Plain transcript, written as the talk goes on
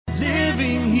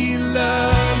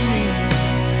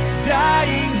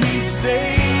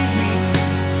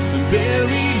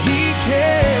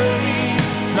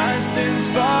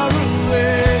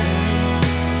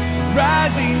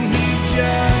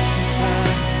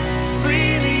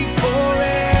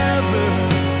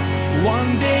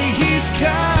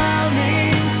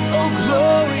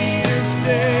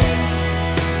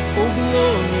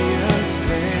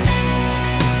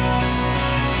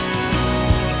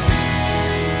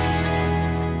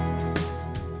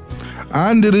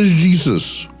And it is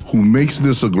Jesus who makes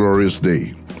this a glorious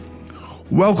day.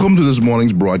 Welcome to this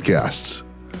morning's broadcast.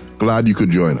 Glad you could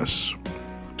join us.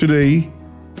 Today,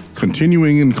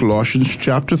 continuing in Colossians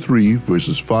chapter 3,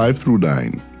 verses 5 through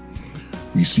 9,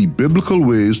 we see biblical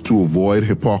ways to avoid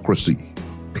hypocrisy,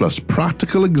 plus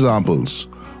practical examples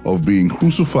of being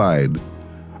crucified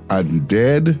and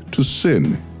dead to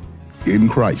sin in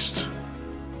Christ.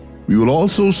 We will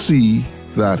also see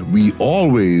that we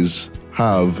always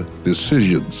have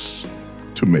decisions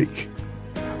to make.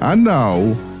 And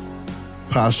now,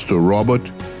 Pastor Robert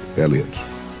Elliott.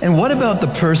 And what about the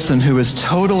person who is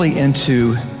totally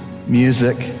into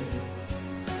music?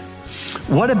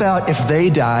 What about if they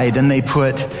died and they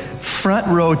put front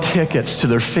row tickets to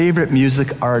their favorite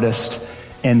music artist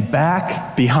and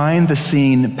back behind the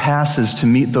scene passes to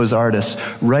meet those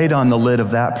artists right on the lid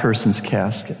of that person's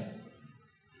casket?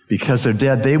 Because they're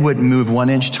dead, they wouldn't move 1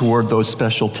 inch toward those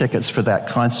special tickets for that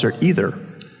concert either.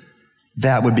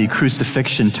 That would be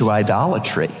crucifixion to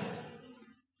idolatry.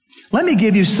 Let me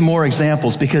give you some more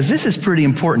examples because this is pretty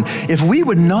important. If we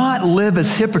would not live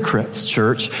as hypocrites,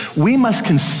 church, we must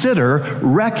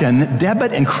reckon,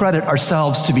 debit and credit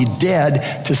ourselves to be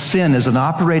dead to sin as an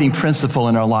operating principle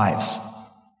in our lives.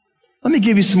 Let me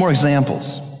give you some more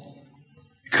examples.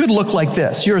 It could look like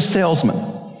this. You're a salesman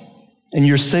and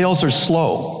your sales are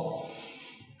slow.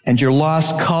 And your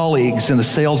lost colleagues in the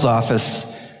sales office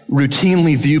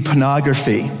routinely view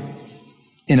pornography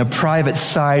in a private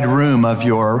side room of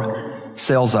your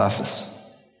sales office.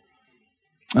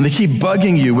 And they keep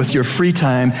bugging you with your free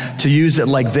time to use it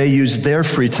like they use their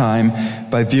free time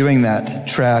by viewing that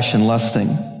trash and lusting.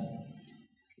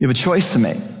 You have a choice to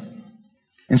make.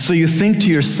 And so you think to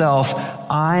yourself,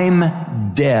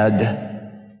 I'm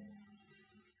dead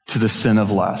to the sin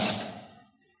of lust.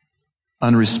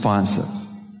 Unresponsive.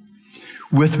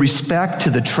 With respect to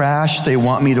the trash they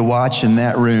want me to watch in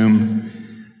that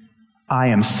room, I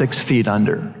am 6 feet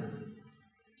under.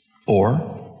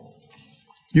 Or,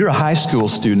 you're a high school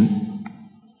student,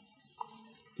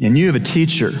 and you have a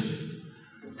teacher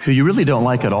who you really don't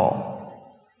like at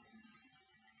all.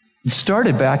 It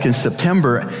started back in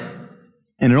September,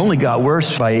 and it only got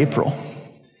worse by April.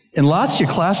 And lots of your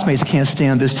classmates can't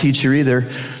stand this teacher either.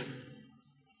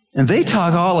 And they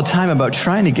talk all the time about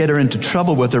trying to get her into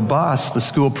trouble with her boss, the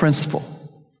school principal.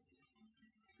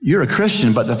 You're a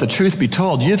Christian, but if the truth be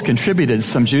told, you've contributed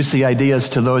some juicy ideas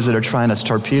to those that are trying to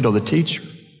torpedo the teacher.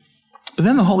 But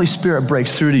then the Holy Spirit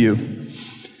breaks through to you.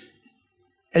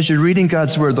 As you're reading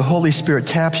God's Word, the Holy Spirit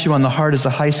taps you on the heart as a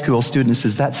high school student and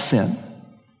says, that's sin.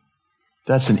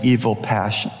 That's an evil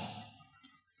passion.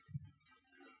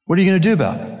 What are you going to do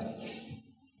about it?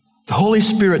 The Holy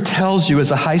Spirit tells you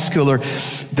as a high schooler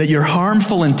that your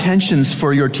harmful intentions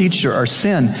for your teacher are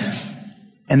sin.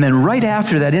 And then right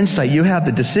after that insight, you have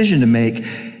the decision to make.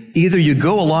 Either you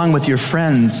go along with your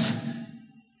friends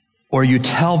or you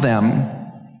tell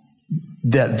them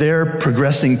that their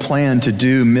progressing plan to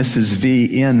do Mrs.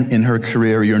 V in her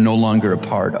career you're no longer a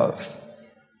part of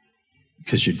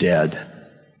because you're dead.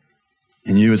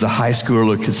 And you as a high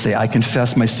schooler could say, I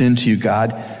confess my sin to you,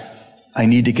 God. I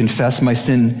need to confess my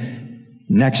sin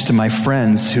next to my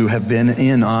friends who have been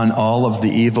in on all of the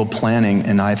evil planning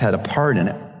and I've had a part in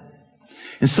it.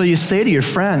 And so you say to your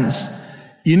friends,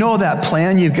 you know that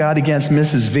plan you've got against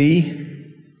Mrs.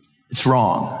 V? It's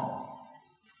wrong.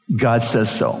 God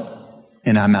says so,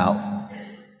 and I'm out.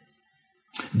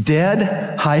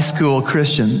 Dead high school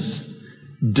Christians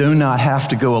do not have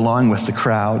to go along with the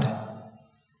crowd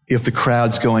if the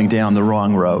crowd's going down the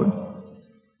wrong road.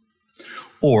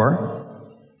 Or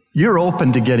you're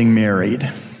open to getting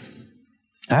married.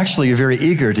 Actually, you're very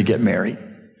eager to get married.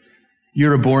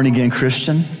 You're a born-again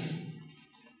Christian,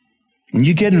 and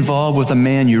you get involved with a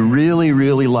man you really,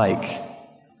 really like.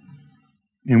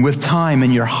 And with time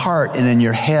in your heart and in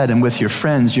your head and with your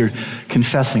friends, you're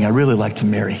confessing, I really like to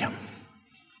marry him.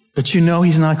 But you know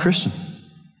he's not Christian.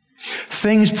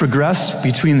 Things progress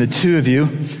between the two of you,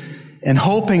 and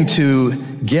hoping to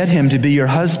get him to be your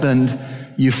husband,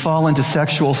 you fall into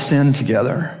sexual sin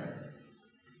together.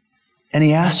 And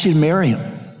he asks you to marry him,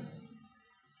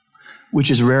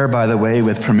 which is rare, by the way,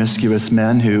 with promiscuous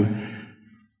men who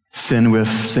sin with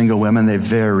single women. They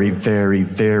very, very,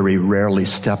 very rarely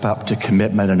step up to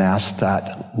commitment and ask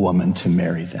that woman to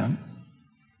marry them.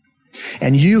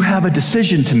 And you have a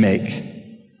decision to make.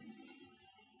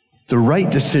 The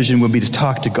right decision would be to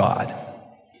talk to God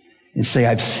and say,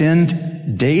 I've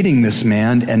sinned dating this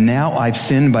man, and now I've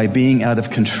sinned by being out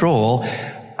of control.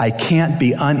 I can't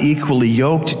be unequally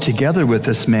yoked together with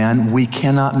this man. We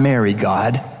cannot marry,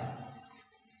 God.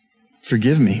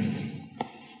 Forgive me.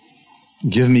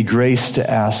 Give me grace to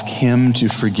ask him to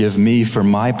forgive me for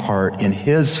my part in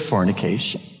his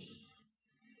fornication.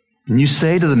 And you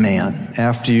say to the man,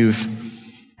 after you've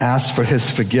asked for his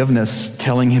forgiveness,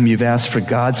 telling him you've asked for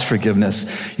God's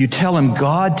forgiveness, you tell him,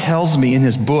 God tells me in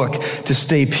his book to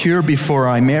stay pure before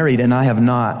I'm married, and I have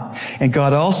not. And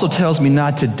God also tells me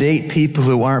not to date people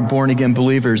who aren't born-again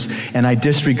believers, and I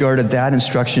disregarded that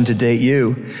instruction to date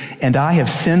you. And I have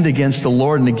sinned against the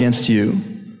Lord and against you.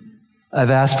 I've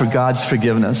asked for God's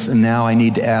forgiveness, and now I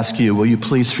need to ask you, will you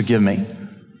please forgive me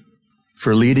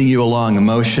for leading you along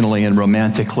emotionally and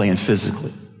romantically and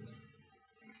physically?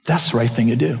 That's the right thing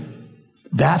to do.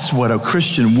 That's what a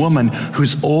Christian woman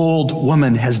whose old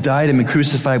woman has died and been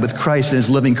crucified with Christ and is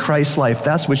living Christ's life.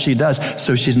 That's what she does,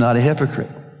 so she's not a hypocrite.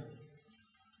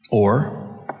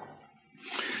 Or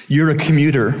you're a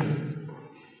commuter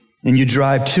and you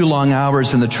drive 2 long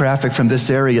hours in the traffic from this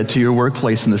area to your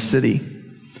workplace in the city,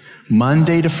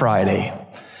 Monday to Friday,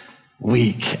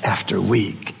 week after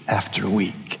week after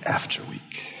week after week.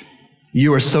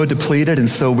 You are so depleted and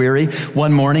so weary.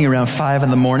 One morning around 5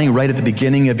 a.m, right at the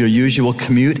beginning of your usual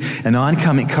commute, an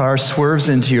oncoming car swerves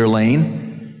into your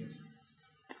lane,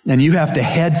 and you have to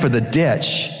head for the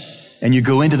ditch, and you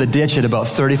go into the ditch at about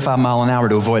 35 miles an hour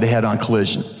to avoid a head-on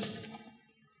collision.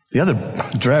 The other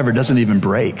driver doesn't even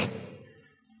brake,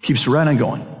 keeps right on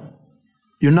going.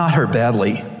 You're not hurt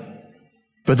badly,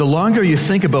 but the longer you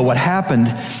think about what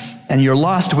happened and your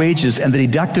lost wages and the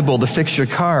deductible to fix your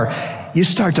car, you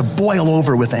start to boil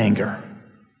over with anger.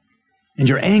 And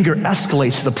your anger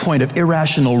escalates to the point of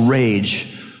irrational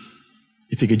rage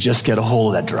if you could just get a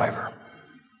hold of that driver.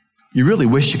 You really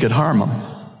wish you could harm him.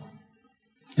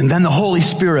 And then the Holy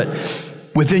Spirit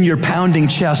within your pounding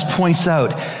chest points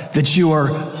out that you are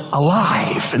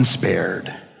alive and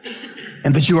spared,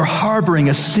 and that you are harboring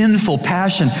a sinful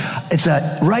passion. It's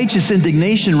a righteous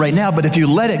indignation right now, but if you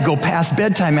let it go past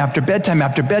bedtime after bedtime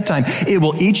after bedtime, it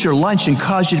will eat your lunch and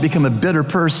cause you to become a bitter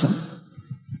person.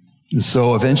 And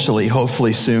so eventually,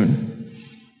 hopefully soon,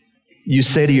 you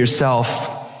say to yourself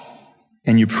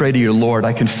and you pray to your Lord,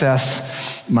 I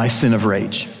confess my sin of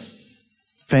rage.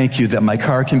 Thank you that my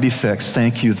car can be fixed.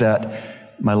 Thank you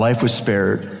that my life was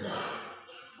spared.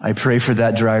 I pray for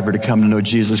that driver to come to know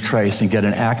Jesus Christ and get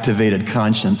an activated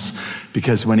conscience,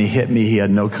 because when he hit me, he had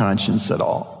no conscience at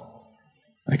all.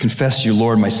 I confess to you,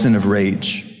 Lord, my sin of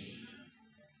rage,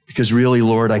 because really,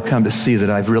 Lord, I come to see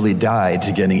that I've really died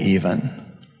to getting even.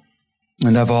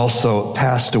 And I've also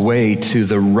passed away to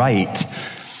the right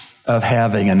of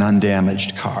having an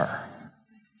undamaged car.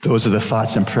 Those are the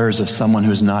thoughts and prayers of someone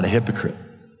who's not a hypocrite.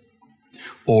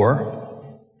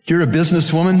 Or you're a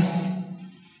businesswoman,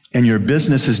 and your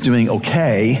business is doing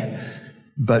okay,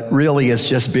 but really it's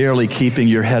just barely keeping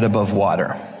your head above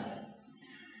water.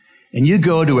 And you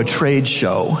go to a trade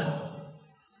show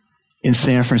in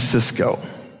San Francisco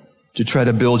to try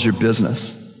to build your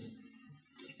business.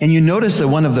 And you notice at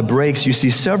one of the breaks, you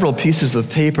see several pieces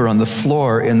of paper on the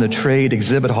floor in the trade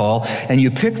exhibit hall, and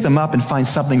you pick them up and find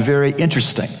something very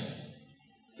interesting.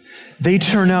 They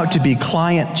turn out to be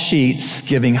client sheets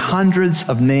giving hundreds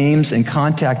of names and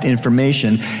contact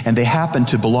information, and they happen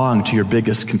to belong to your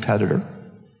biggest competitor.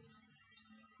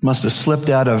 Must have slipped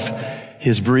out of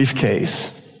his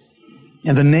briefcase.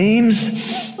 And the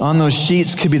names on those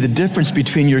sheets could be the difference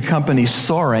between your company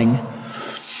soaring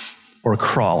or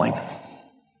crawling.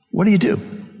 What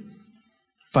do?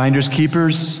 Finders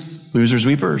keepers, losers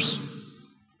weepers.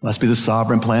 Must be the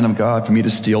sovereign plan of God for me to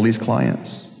steal these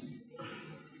clients.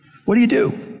 What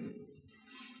do?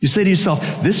 You say to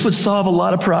yourself, this would solve a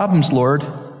lot of problems, Lord.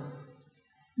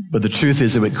 But the truth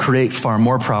is it would create far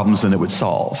more problems than it would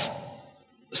solve.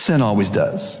 Sin always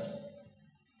does.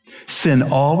 Sin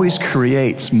always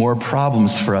creates more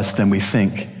problems for us than we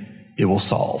think it will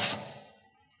solve.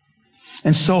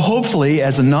 And so hopefully,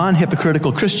 as a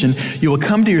non-hypocritical Christian, you will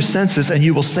come to your senses and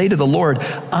you will say to the Lord,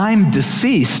 I'm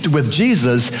deceased with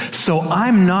Jesus, so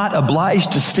I'm not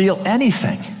obliged to steal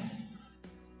anything.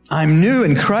 I'm new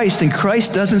in Christ, and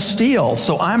Christ doesn't steal,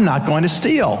 so I'm not going to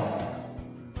steal.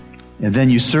 And then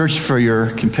you search for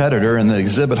your competitor in the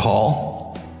exhibit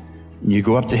hall, and you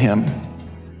go up to him,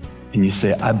 and you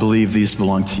say, I believe these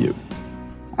belong to you.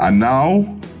 And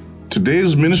now,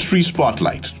 today's ministry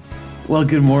spotlight. Well,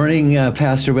 good morning,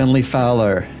 Pastor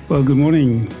Fowler. Well, good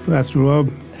morning, Pastor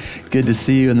Rob. Good to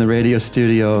see you in the radio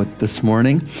studio this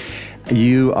morning.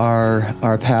 You are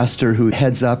our pastor who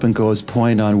heads up and goes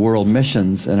point on world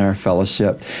missions in our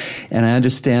fellowship. And I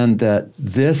understand that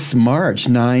this March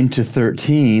 9 to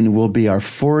 13 will be our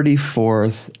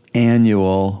 44th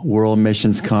annual World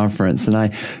Missions Conference. And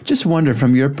I just wonder,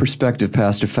 from your perspective,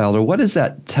 Pastor Fowler, what does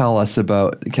that tell us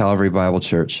about Calvary Bible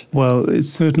Church? Well, it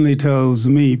certainly tells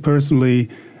me personally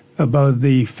about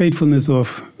the faithfulness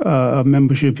of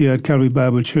membership here at Calvary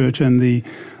Bible Church and the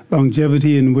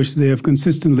longevity in which they have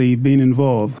consistently been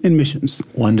involved in missions.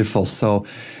 Wonderful. So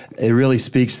it really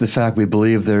speaks to the fact we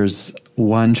believe there's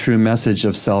one true message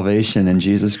of salvation in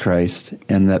Jesus Christ,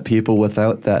 and that people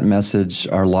without that message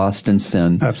are lost in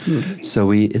sin. Absolutely.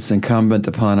 So it's incumbent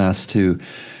upon us to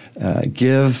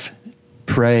give,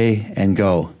 pray, and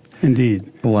go.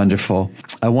 Indeed. Wonderful.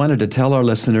 I wanted to tell our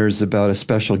listeners about a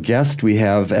special guest we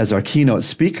have as our keynote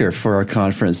speaker for our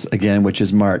conference, again, which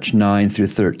is March 9 through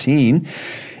 13.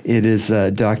 It is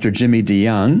Dr. Jimmy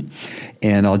DeYoung,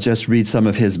 and I'll just read some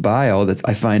of his bio that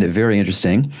I find it very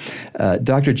interesting.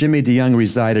 Dr. Jimmy DeYoung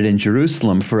resided in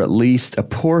Jerusalem for at least a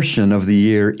portion of the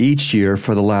year each year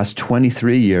for the last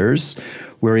 23 years,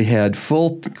 where he had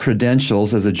full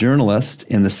credentials as a journalist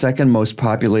in the second most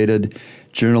populated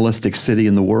journalistic city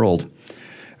in the world.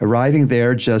 Arriving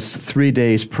there just 3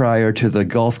 days prior to the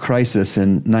Gulf crisis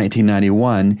in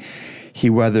 1991,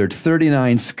 he weathered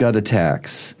 39 Scud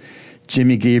attacks.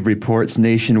 Jimmy gave reports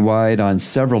nationwide on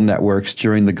several networks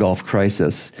during the Gulf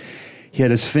crisis. He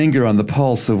had his finger on the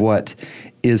pulse of what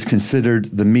is considered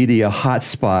the media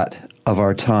hotspot of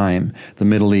our time, the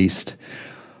Middle East.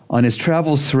 On his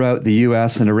travels throughout the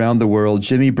U.S. and around the world,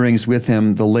 Jimmy brings with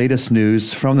him the latest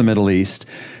news from the Middle East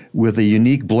with a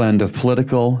unique blend of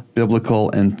political, biblical,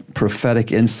 and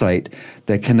prophetic insight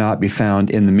that cannot be found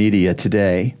in the media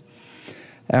today.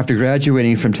 After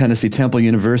graduating from Tennessee Temple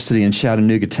University in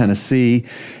Chattanooga, Tennessee,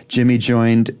 Jimmy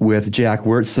joined with Jack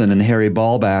Wurtson and Harry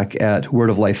Ballback at Word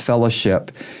of Life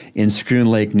Fellowship in Schroon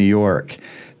Lake, New York.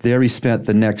 There he spent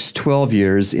the next 12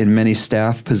 years in many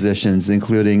staff positions,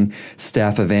 including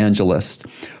staff evangelist,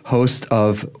 host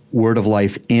of Word of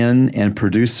Life In, and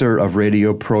producer of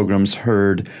radio programs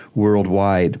heard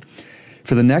worldwide.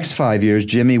 For the next 5 years,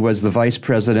 Jimmy was the vice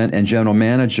president and general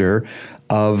manager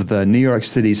of the New York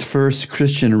City's first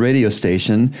Christian radio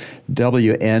station,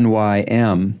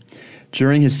 WNYM.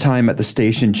 During his time at the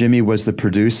station, Jimmy was the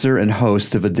producer and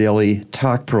host of a daily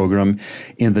talk program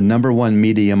in the #1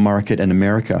 media market in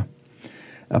America.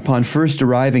 Upon first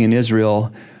arriving in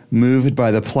Israel, moved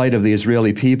by the plight of the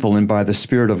Israeli people and by the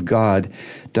Spirit of God,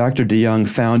 Dr. DeYoung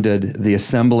founded the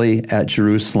Assembly at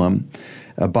Jerusalem,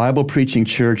 a Bible-preaching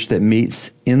church that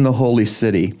meets in the Holy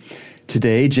City.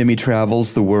 Today, Jimmy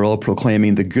travels the world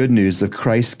proclaiming the good news of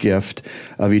Christ's gift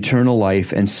of eternal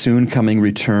life and soon coming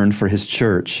return for his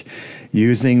church,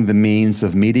 using the means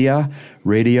of media,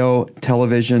 radio,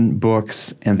 television,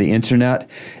 books, and the internet,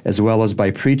 as well as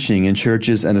by preaching in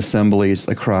churches and assemblies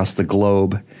across the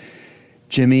globe.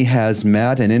 Jimmy has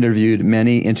met and interviewed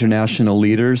many international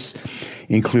leaders,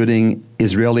 including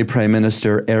Israeli Prime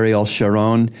Minister Ariel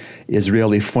Sharon,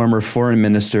 Israeli former Foreign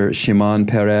Minister Shimon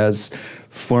Peres,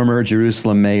 former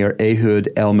Jerusalem Mayor Ehud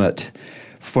Olmert,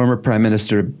 former Prime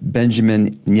Minister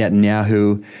Benjamin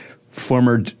Netanyahu,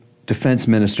 former Defense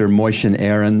Minister Moshe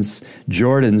Aarons,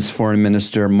 Jordan's Foreign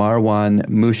Minister Marwan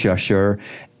Mushashir,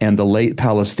 and the late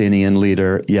Palestinian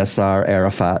leader Yasser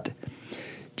Arafat.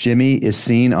 Jimmy is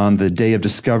seen on the Day of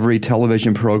Discovery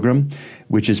television program,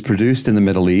 which is produced in the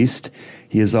Middle East.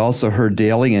 He is also heard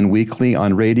daily and weekly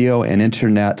on radio and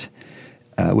internet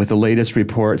with the latest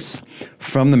reports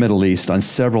from the Middle East on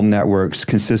several networks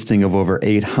consisting of over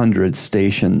 800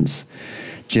 stations.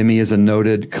 Jimmy is a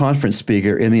noted conference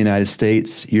speaker in the United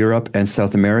States, Europe, and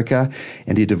South America,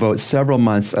 and he devotes several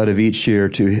months out of each year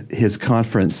to his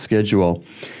conference schedule.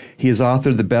 He has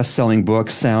authored the best-selling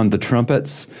book, Sound the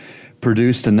Trumpets,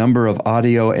 produced a number of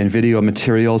audio and video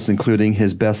materials, including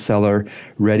his bestseller,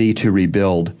 Ready to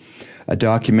Rebuild, a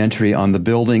documentary on the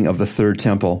building of the Third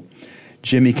Temple.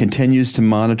 Jimmy continues to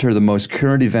monitor the most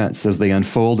current events as they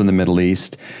unfold in the Middle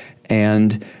East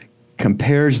and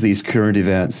compares these current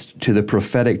events to the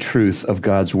prophetic truth of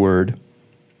God's Word.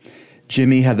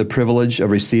 Jimmy had the privilege of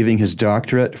receiving his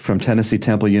doctorate from Tennessee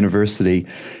Temple University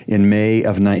in May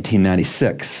of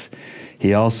 1996.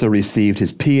 He also received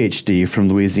his PhD from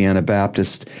Louisiana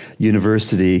Baptist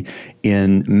University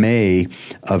in May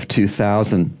of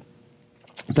 2000.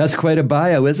 That's quite a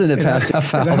bio, isn't it, Pastor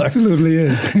Fowler? It absolutely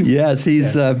is. Yes,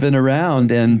 he's been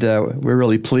around, and we're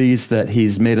really pleased that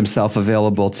he's made himself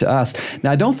available to us.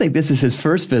 Now, I don't think this is his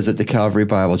first visit to Calvary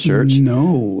Bible Church.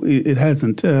 No, it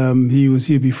hasn't. He was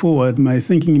here before. My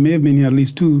thinking, he may have been here at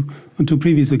least two on 2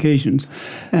 previous occasions.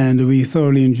 And we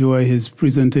thoroughly enjoy his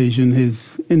presentation,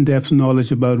 his in-depth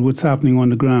knowledge about what's happening on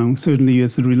the ground, certainly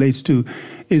as it relates to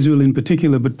Israel in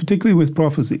particular, but particularly with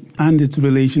prophecy and its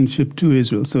relationship to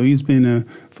Israel. So he's been a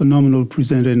phenomenal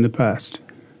presenter in the past.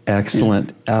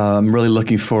 Excellent. Yes. I'm really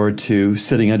looking forward to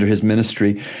sitting under his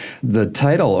ministry. The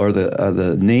title or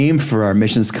the name for our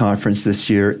missions conference this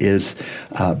year is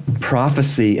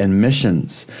Prophecy and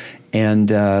Missions. And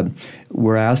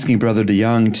we're asking Brother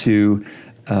DeYoung to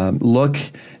look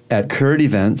at current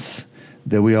events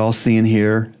that we all see and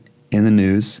hear in the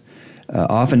news.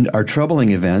 Often are troubling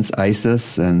events,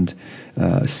 ISIS and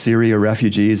Syria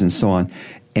refugees and so on,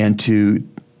 and to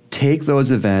take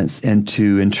those events and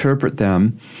to interpret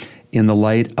them in the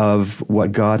light of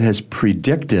what God has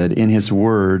predicted in His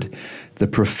Word, the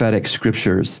prophetic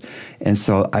scriptures. And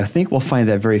so I think we'll find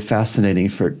that very fascinating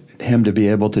for him to be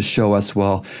able to show us,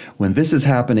 well, when this is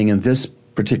happening in this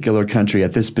particular country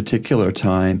at this particular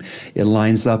time, it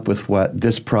lines up with what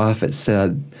this prophet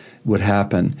said would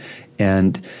happen.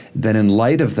 And then in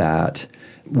light of that,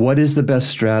 what is the best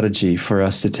strategy for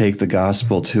us to take the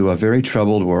gospel to a very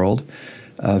troubled world,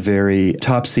 a very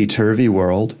topsy-turvy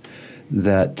world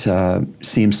that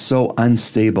seems so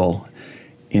unstable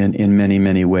in many,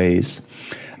 many ways?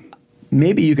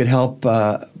 Maybe you could help,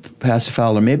 Pastor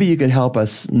Fowler, maybe you could help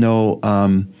us know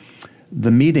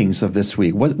the meetings of this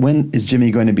week. When is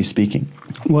Jimmy going to be speaking?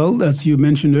 Well, as you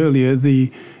mentioned earlier,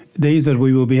 the days that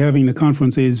we will be having the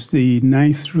conference is the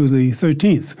 9th through the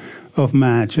 13th of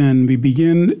March, and we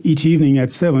begin each evening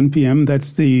at 7 p.m.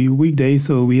 That's the weekday,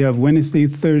 so we have Wednesday,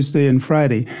 Thursday, and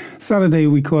Friday. Saturday,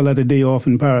 we call that a day off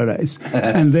in paradise.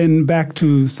 And then back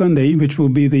to Sunday, which will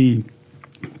be the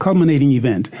culminating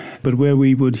event, but where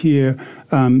we would hear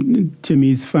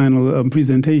Jimmy's final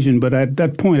presentation. But at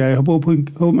that point,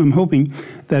 I'm hoping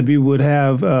that we would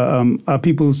have our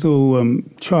people so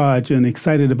charged and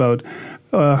excited about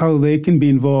how they can be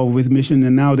involved with mission,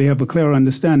 and now they have a clear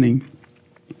understanding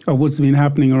of what's been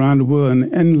happening around the world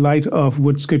and in light of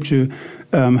what Scripture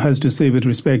has to say with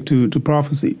respect to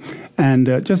prophecy. And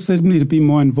just simply to be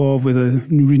more involved with a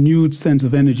renewed sense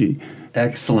of energy.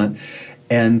 Excellent.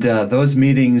 And those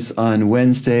meetings on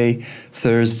Wednesday,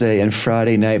 Thursday, and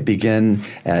Friday night begin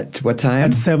at what time?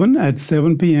 At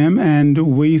 7 p.m. And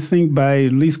we think by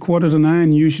at least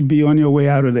 8:45, you should be on your way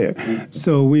out of there.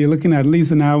 So we're looking at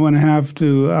least an hour and a half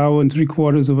to hour and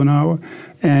 3/4 of an hour.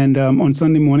 And on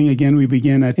Sunday morning, again, we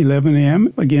begin at 11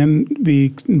 a.m. Again,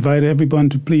 we invite everyone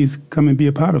to please come and be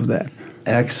a part of that.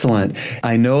 Excellent.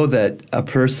 I know that a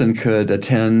person could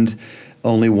attend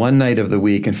only one night of the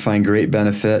week and find great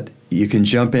benefit. You can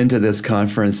jump into this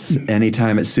conference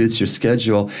anytime it suits your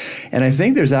schedule. And I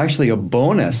think there's actually a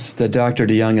bonus that Dr.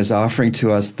 DeYoung is offering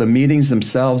to us. The meetings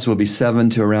themselves will be 7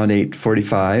 to around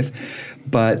 8:45.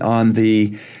 But on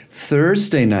the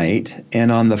Thursday night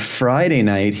and on the Friday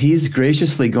night, he's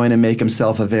graciously going to make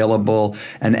himself available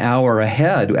an hour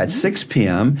ahead at 6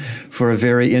 p.m. for a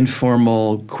very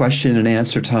informal question and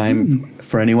answer time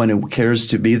for anyone who cares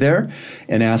to be there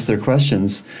and ask their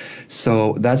questions.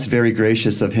 So that's very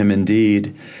gracious of him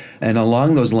indeed. And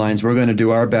along those lines, we're going to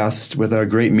do our best with our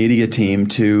great media team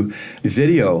to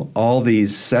video all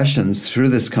these sessions through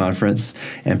this conference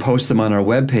and post them on our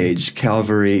webpage,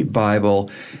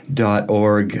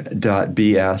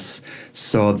 calvarybible.org.bs,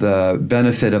 so the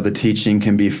benefit of the teaching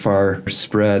can be far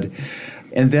spread.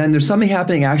 And then there's something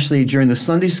happening actually during the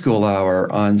Sunday school hour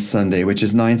on Sunday, which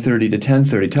is 9:30 to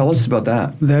 10:30. Tell us about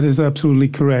that. That is absolutely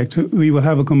correct. We will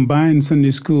have a combined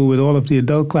Sunday school with all of the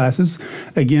adult classes,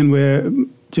 again, where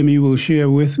Jimmy will share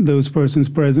with those persons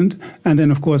present. And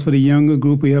then, of course, for the younger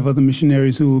group, we have other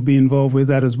missionaries who will be involved with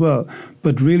that as well.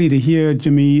 But really, to hear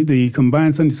Jimmy, the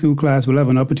combined Sunday school class will have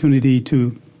an opportunity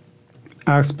to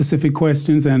ask specific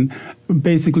questions and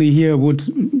basically hear what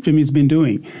Jimmy's been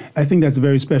doing. I think that's a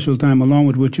very special time, along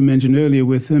with what you mentioned earlier,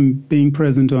 with him being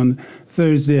present on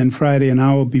Thursday and Friday an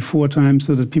hour before time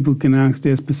so that people can ask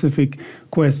their specific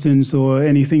questions or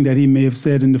anything that he may have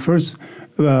said in the first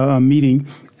meeting,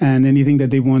 and anything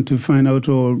that they want to find out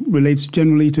or relates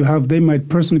generally to how they might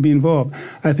personally be involved.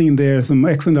 I think there are some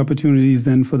excellent opportunities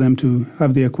then for them to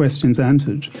have their questions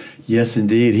answered. Yes,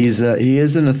 indeed. He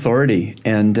is an authority,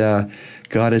 and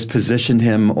God has positioned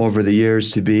him over the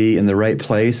years to be in the right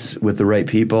place with the right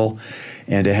people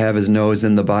and to have his nose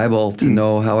in the Bible to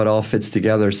know how it all fits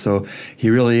together. So he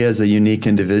really is a unique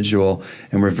individual,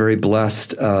 and we're very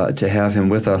blessed to have him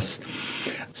with us.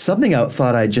 Something I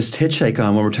thought I'd just hitchhike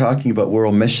on when we're talking about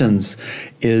world missions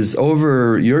is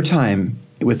over your time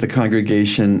with the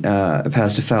congregation,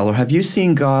 Pastor Fowler, have you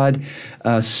seen God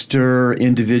stir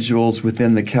individuals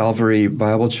within the Calvary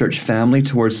Bible Church family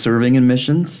towards serving in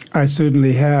missions? I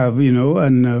certainly have,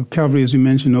 and Calvary, as you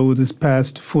mentioned, over this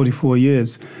past 44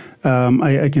 years,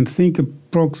 I can think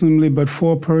approximately about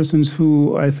 4 persons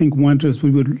who I think went, as we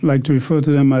would like to refer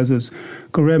to them as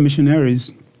career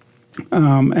missionaries.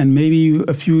 And maybe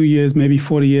a few years, maybe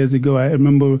 40 years ago, I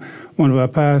remember one of our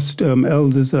past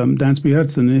elders, Dansby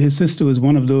Hudson, and his sister was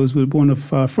one of those, one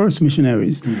of our first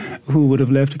missionaries who would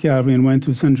have left Calvary and went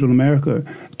to Central America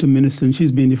to minister, and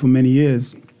she's been there for many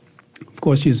years. Of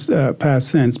course, she's passed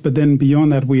since, but then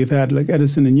beyond that, we have had like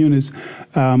Edison and Eunice,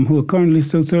 who are currently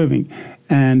still serving.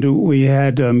 And we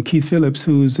had Keith Phillips,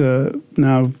 who's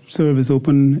now served as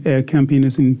open air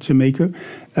campaigners in Jamaica.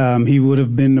 He would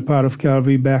have been a part of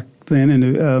Calvary back then,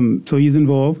 and so he's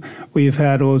involved. We have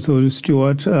had also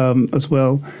Stuart as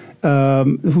well,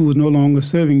 who was no longer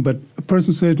serving, but a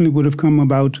person certainly would have come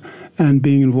about and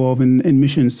being involved in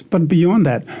missions. But beyond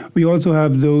that, we also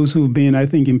have those who've been, I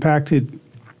think, impacted,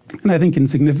 and I think in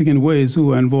significant ways,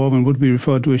 who are involved in what we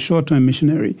refer to as short-term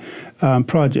missionary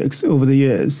projects over the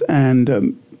years.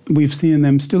 And we've seen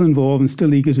them still involved and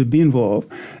still eager to be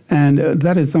involved. And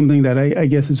that is something that I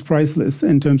guess is priceless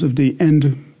in terms of the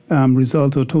end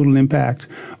result or total impact,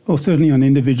 or certainly on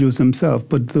individuals themselves,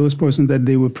 but those persons that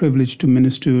they were privileged to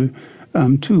minister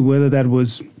to, whether that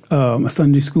was a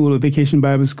Sunday school, a vacation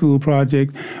Bible school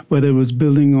project, whether it was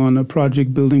building on a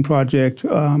building project,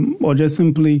 or just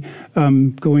simply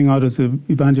going out as an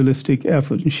evangelistic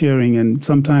effort and sharing, and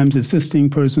sometimes assisting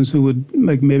persons who would,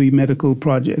 like maybe medical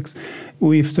projects.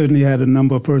 We've certainly had a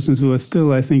number of persons who are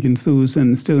still, I think, enthused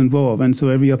and still involved. And so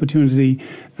every opportunity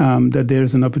that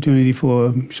there's an opportunity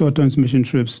for short-term mission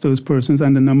trips, those persons,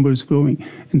 and the number is growing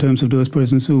in terms of those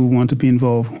persons who want to be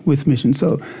involved with mission.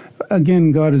 So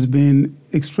again, God has been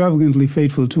extravagantly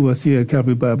faithful to us here at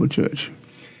Calvary Bible Church.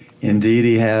 Indeed,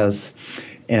 he has.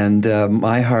 And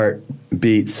my heart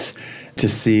beats to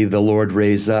see the Lord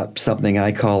raise up something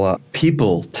I call a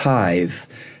people tithe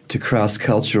to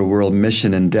cross-cultural world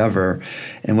mission endeavor.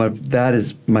 And what that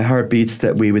is, my heart beats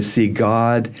that we would see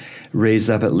God raise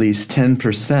up at least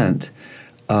 10%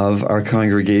 of our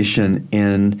congregation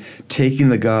in taking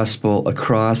the gospel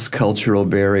across cultural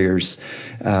barriers,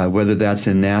 whether that's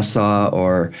in Nassau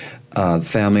or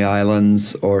Family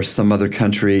Islands or some other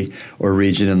country or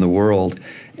region in the world.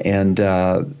 And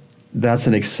that's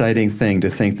an exciting thing to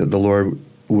think that the Lord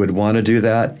would want to do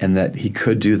that and that he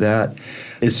could do that.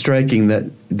 It's striking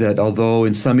that although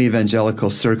in some evangelical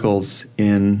circles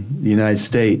in the United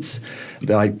States,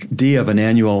 the idea of an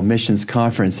annual missions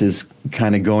conference is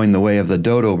kind of going the way of the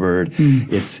dodo bird.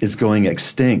 It's going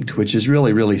extinct, which is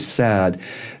really, really sad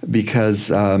because,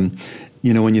 when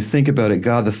you think about it,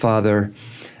 God the Father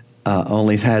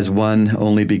only has one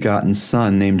only begotten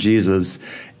Son named Jesus,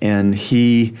 and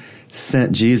he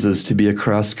sent Jesus to be a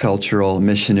cross-cultural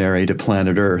missionary to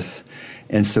planet Earth.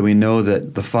 And so we know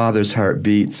that the Father's heart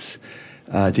beats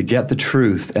to get the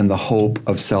truth and the hope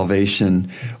of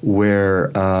salvation where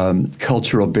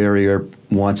cultural barrier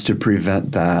wants to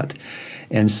prevent that.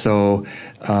 And so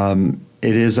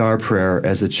it is our prayer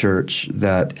as a church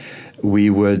that we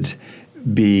would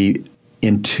be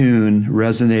in tune,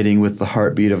 resonating with the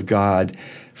heartbeat of God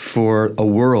for a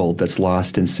world that's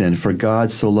lost in sin. For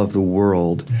God so loved the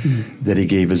world that he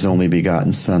gave his only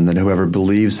begotten Son, that whoever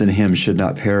believes in him should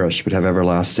not perish but have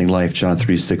everlasting life, John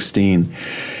 3:16.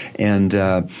 And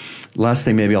last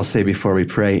thing maybe I'll say before we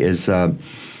pray is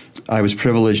I was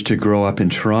privileged to grow up in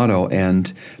Toronto,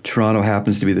 and Toronto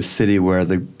happens to be the city where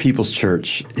the People's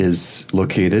Church is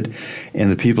located.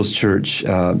 And the People's Church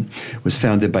was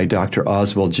founded by Dr.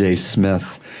 Oswald J.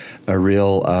 Smith, a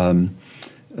real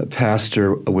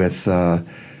pastor with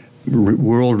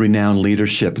world-renowned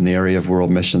leadership in the area of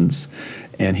world missions.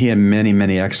 And he had many,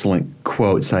 many excellent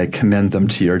quotes. I commend them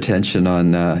to your attention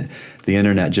on the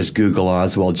internet. Just Google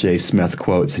Oswald J. Smith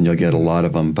quotes and you'll get a lot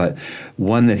of them. But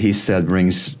one that he said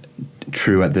rings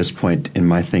true at this point in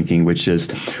my thinking, which is,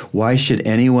 why should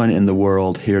anyone in the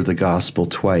world hear the gospel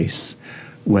twice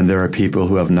when there are people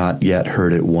who have not yet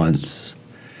heard it once?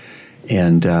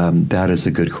 And that is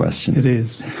a good question. It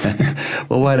is.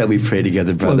 Well, why don't we pray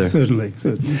together, brother? Well, certainly.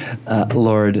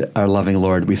 Lord, our loving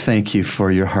Lord, we thank you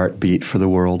for your heartbeat for the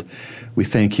world. We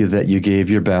thank you that you gave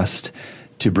your best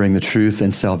to bring the truth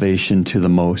and salvation to the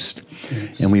most.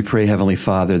 Yes. And we pray, Heavenly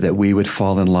Father, that we would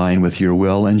fall in line with your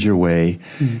will and your way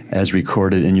as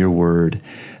recorded in your word,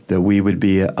 that we would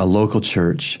be a local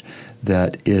church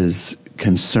that is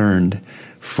concerned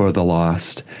for the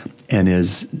lost and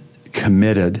is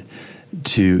committed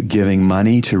to giving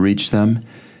money to reach them,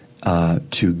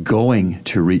 to going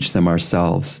to reach them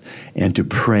ourselves and to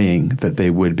praying that they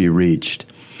would be reached.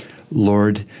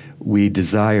 Lord, we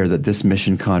desire that this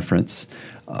mission conference,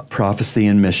 Prophecy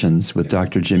and Missions with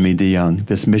Dr. Jimmy DeYoung,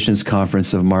 this missions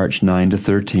conference of March 9 to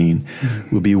 13,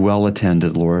 will be well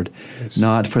attended, Lord,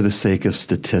 not for the sake of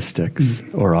statistics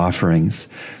or offerings,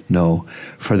 no,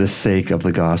 for the sake of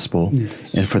the gospel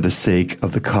and for the sake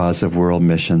of the cause of world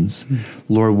missions.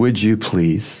 Lord, would you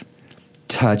please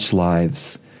touch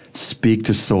lives, speak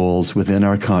to souls within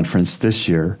our conference this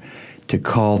year, to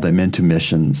call them into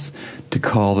missions, to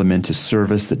call them into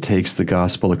service that takes the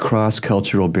gospel across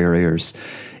cultural barriers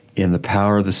in the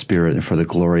power of the Spirit and for the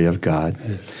glory of God.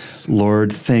 Yes.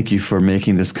 Lord, thank you for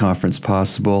making this conference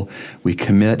possible. We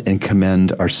commit and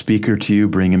commend our speaker to you.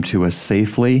 Bring him to us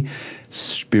safely,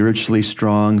 spiritually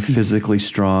strong, physically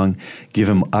strong. Give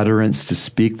him utterance to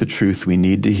speak the truth we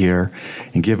need to hear,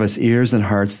 and give us ears and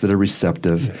hearts that are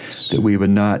receptive, that we would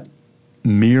not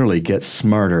merely get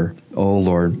smarter. Oh,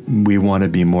 Lord, we want to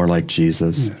be more like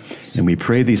Jesus. Yes. And we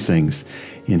pray these things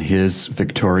in his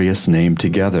victorious name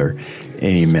together.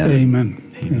 Amen. Amen.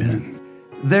 Amen.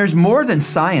 There's more than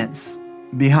science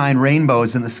behind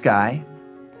rainbows in the sky.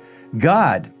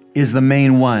 God is the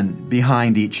main one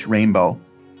behind each rainbow.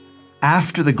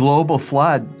 After the global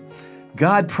flood,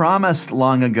 God promised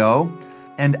long ago,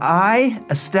 "And I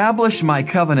establish my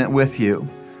covenant with you,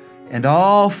 and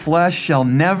all flesh shall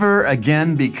never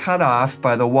again be cut off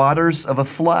by the waters of a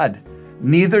flood.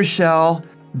 Neither shall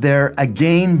there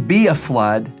again be a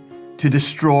flood to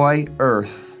destroy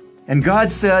earth." And God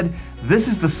said, "This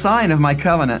is the sign of my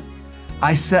covenant.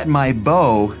 I set my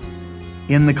bow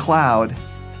in the cloud,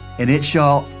 and it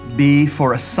shall be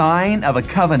for a sign of a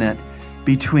covenant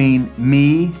between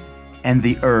me and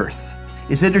the earth."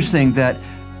 It's interesting that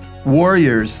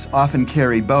warriors often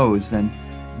carry bows, and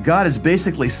God is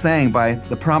basically saying by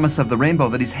the promise of the rainbow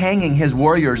that he's hanging his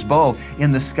warrior's bow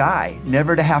in the sky,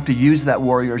 never to have to use that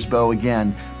warrior's bow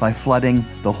again by flooding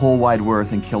the whole wide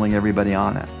earth and killing everybody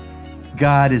on it.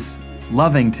 God is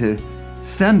loving to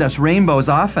send us rainbows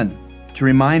often to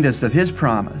remind us of his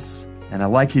promise. And I'd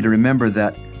like you to remember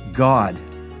that God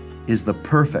is the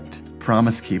perfect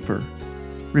promise keeper.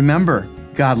 Remember,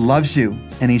 God loves you,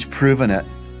 and he's proven it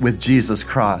with Jesus'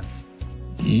 cross.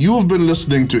 You've been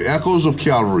listening to Echoes of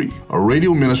Calvary, a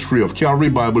radio ministry of Calvary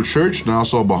Bible Church,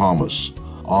 Nassau, Bahamas.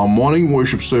 Our morning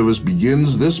worship service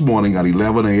begins this morning at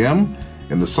 11 a.m.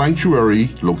 in the sanctuary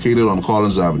located on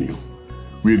Collins Avenue.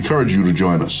 We encourage you to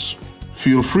join us.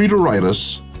 Feel free to write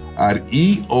us at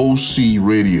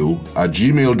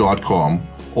eocradio@gmail.com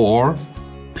or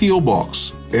P.O.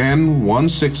 Box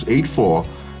N1684,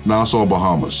 Nassau,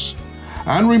 Bahamas.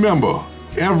 And remember,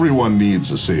 everyone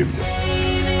needs a Savior.